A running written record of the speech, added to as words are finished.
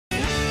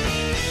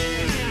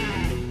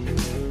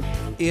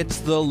It's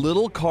the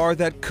little car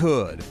that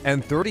could,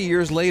 and 30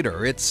 years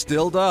later, it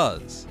still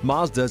does.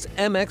 Mazda's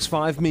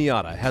MX-5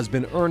 Miata has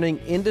been earning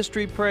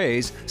industry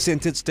praise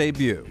since its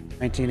debut.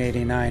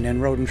 1989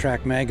 in Road and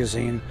Track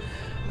magazine,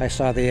 I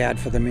saw the ad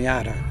for the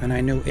Miata, and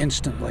I knew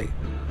instantly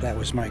that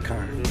was my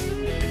car.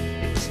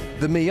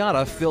 The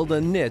Miata filled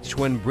a niche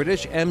when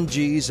British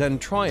MGs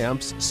and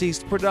Triumphs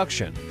ceased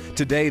production.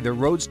 Today, the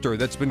Roadster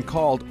that's been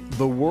called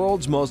the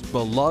world's most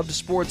beloved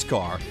sports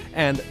car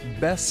and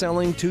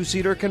best-selling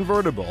two-seater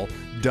convertible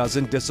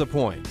doesn't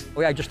disappoint.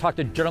 I just talked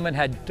to a gentleman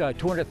had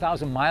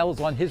 200,000 miles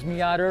on his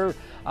Miata,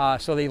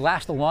 so they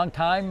last a long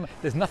time.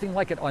 There's nothing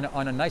like it on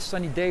a nice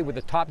sunny day with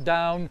the top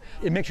down.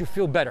 It makes you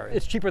feel better.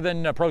 It's cheaper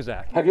than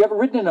Prozac. Have you ever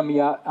ridden in a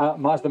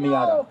Mazda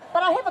Miata? No,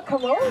 but I have a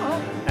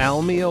Corolla.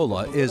 Al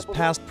Miola is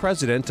past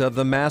president of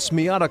the Mass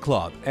Miata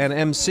Club and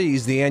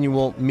MCs the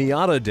annual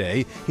Miata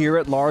Day here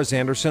at Lars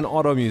Anderson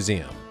Auto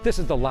Museum. This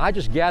is the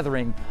largest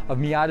gathering of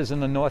Miatas in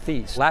the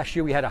Northeast. Last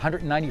year we had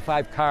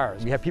 195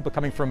 cars. We have people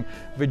coming from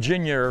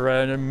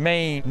Virginia,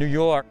 Maine, New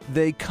York.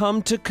 They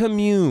come to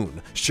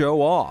commune,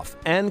 show off,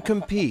 and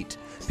compete.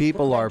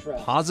 People are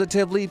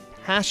positively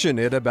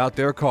passionate about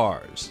their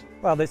cars.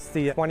 Well, this is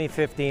the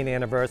 2015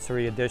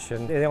 anniversary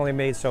edition. They only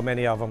made so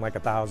many of them, like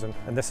 1,000.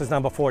 And this is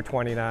number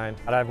 429.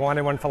 And I've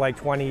wanted one for like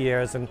 20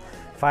 years, and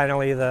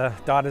finally the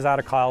daughter's out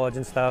of college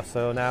and stuff,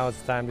 so now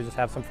it's time to just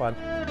have some fun.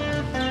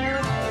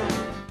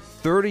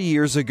 30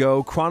 years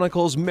ago,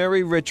 Chronicle's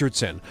Mary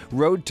Richardson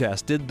road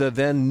tested the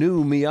then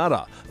new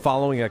Miata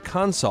following a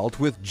consult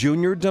with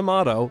Junior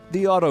D'Amato,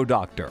 the auto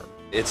doctor.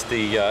 It's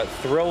the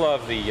thrill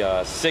of the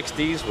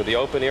 60s with the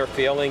open air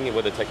feeling,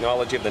 with the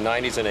technology of the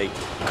 90s, in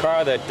a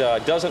car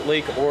that doesn't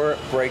leak or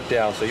break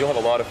down, so you'll have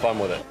a lot of fun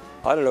with it.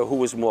 I don't know who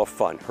was more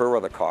fun, her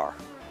or the car.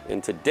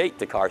 And to date,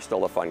 the car's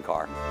still a fun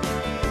car.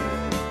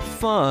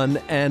 Fun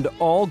and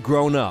all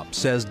grown up,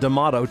 says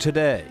D'Amato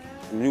today.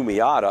 New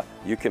Miata,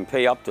 you can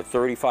pay up to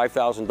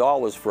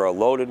 $35,000 for a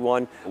loaded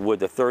one with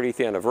the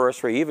 30th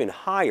anniversary, even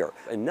higher.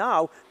 And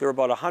now they're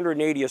about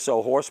 180 or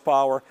so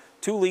horsepower,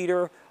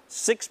 2-liter,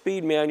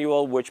 6-speed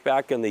manual, which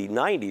back in the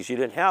 90s you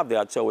didn't have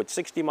that, so at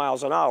 60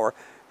 miles an hour,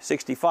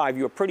 65,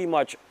 you were pretty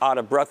much out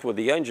of breath with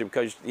the engine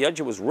because the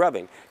engine was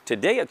revving.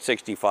 Today at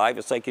 65,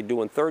 it's like you're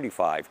doing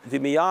 35. The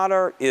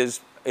Miata is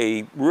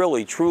a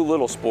really true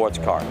little sports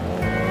car.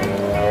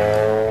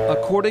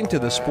 According to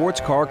the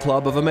Sports Car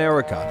Club of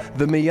America,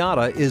 the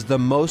Miata is the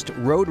most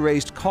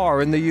road-raced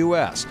car in the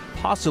U.S.,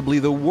 possibly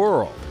the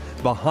world.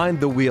 Behind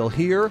the wheel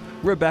here,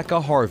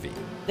 Rebecca Harvey.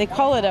 They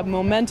call it a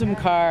momentum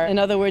car. In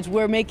other words,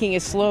 we're making a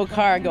slow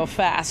car go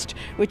fast,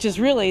 which is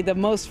really the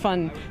most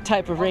fun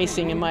type of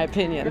racing, in my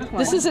opinion.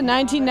 This is a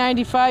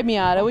 1995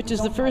 Miata, which is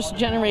the first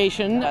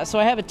generation. So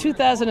I have a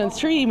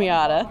 2003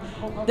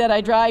 Miata that I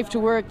drive to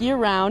work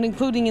year-round,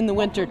 including in the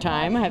winter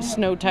time. I have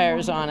snow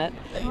tires on it.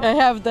 I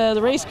have the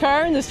race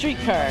car and the street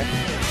car.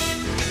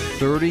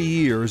 30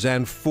 years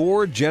and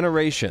 4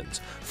 generations,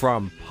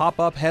 from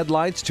pop-up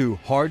headlights to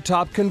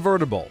hardtop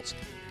convertibles.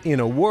 In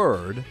a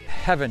word,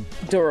 heaven.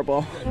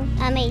 Durable.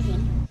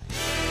 Amazing.